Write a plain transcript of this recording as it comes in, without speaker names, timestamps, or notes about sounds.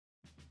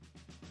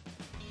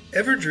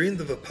Ever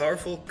dreamed of a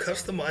powerful,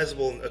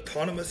 customizable, and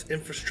autonomous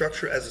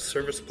infrastructure as a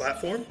service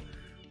platform?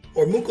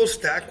 Ormuco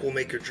Stack will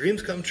make your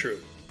dreams come true.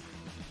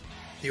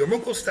 The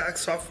Ormuco Stack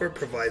software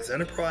provides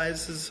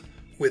enterprises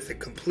with a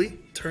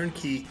complete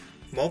turnkey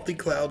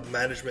multi-cloud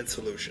management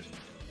solution.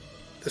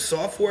 The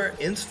software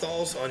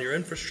installs on your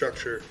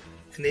infrastructure,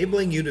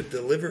 enabling you to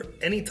deliver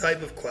any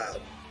type of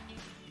cloud.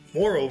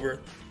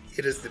 Moreover,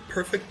 it is the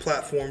perfect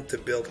platform to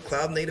build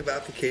cloud-native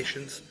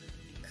applications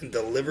and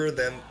deliver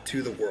them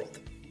to the world.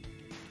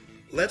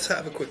 Let's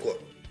have a quick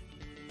look.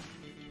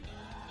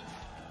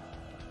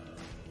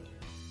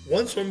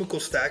 Once Ormuco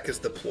Stack is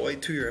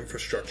deployed to your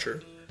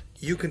infrastructure,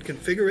 you can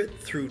configure it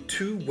through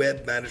two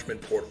web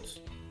management portals.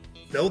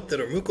 Note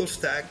that Ormuco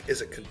Stack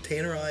is a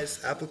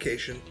containerized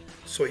application,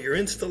 so your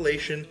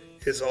installation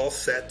is all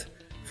set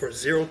for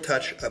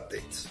zero-touch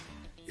updates.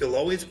 You'll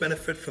always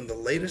benefit from the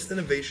latest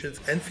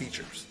innovations and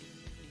features.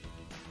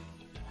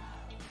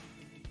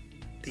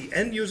 The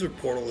end user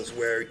portal is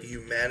where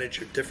you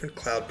manage your different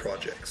cloud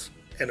projects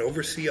and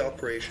oversee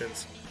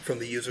operations from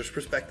the user's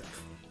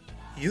perspective.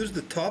 Use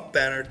the top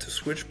banner to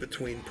switch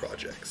between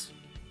projects.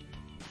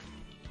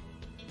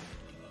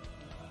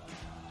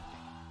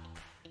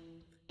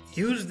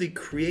 Use the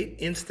Create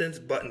Instance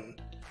button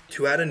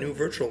to add a new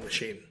virtual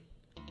machine.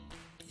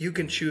 You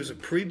can choose a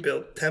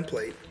pre-built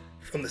template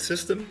from the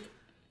system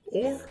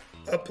or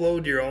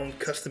upload your own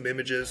custom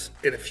images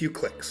in a few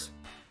clicks.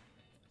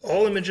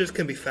 All images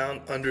can be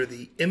found under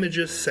the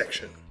Images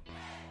section.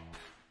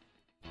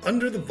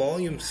 Under the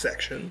Volumes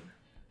section,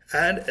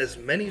 add as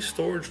many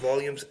storage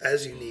volumes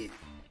as you need.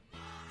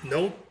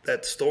 Note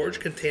that storage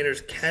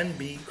containers can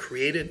be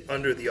created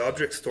under the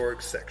Object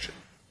Storage section.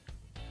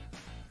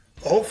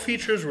 All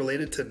features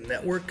related to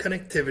network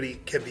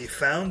connectivity can be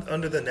found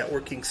under the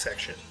Networking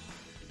section.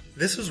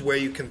 This is where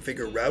you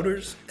configure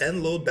routers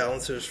and load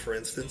balancers, for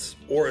instance,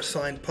 or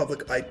assign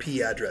public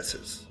IP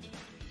addresses.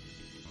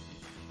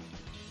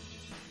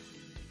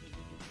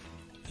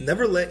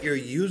 Never let your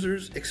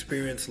users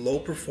experience low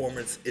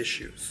performance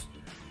issues.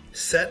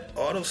 Set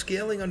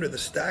auto-scaling under the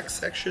Stack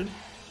section,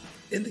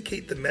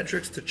 indicate the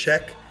metrics to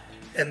check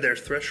and their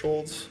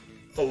thresholds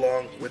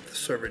along with the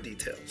server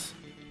details.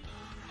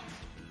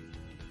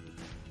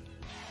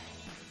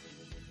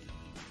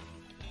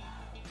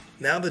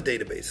 Now the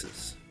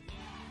databases.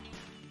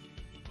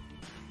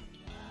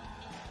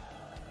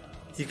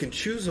 You can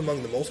choose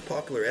among the most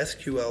popular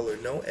SQL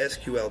or no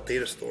SQL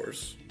data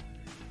stores,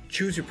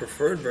 choose your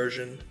preferred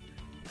version,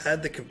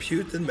 add the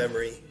compute and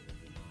memory,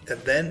 and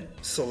then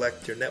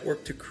select your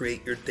network to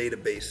create your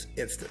database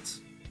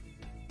instance.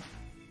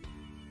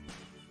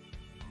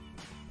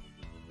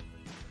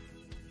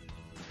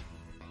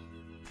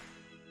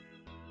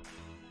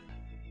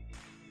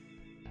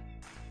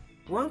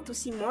 Want to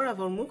see more of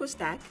Ormuco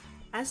Stack?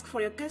 Ask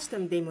for your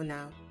custom demo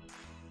now.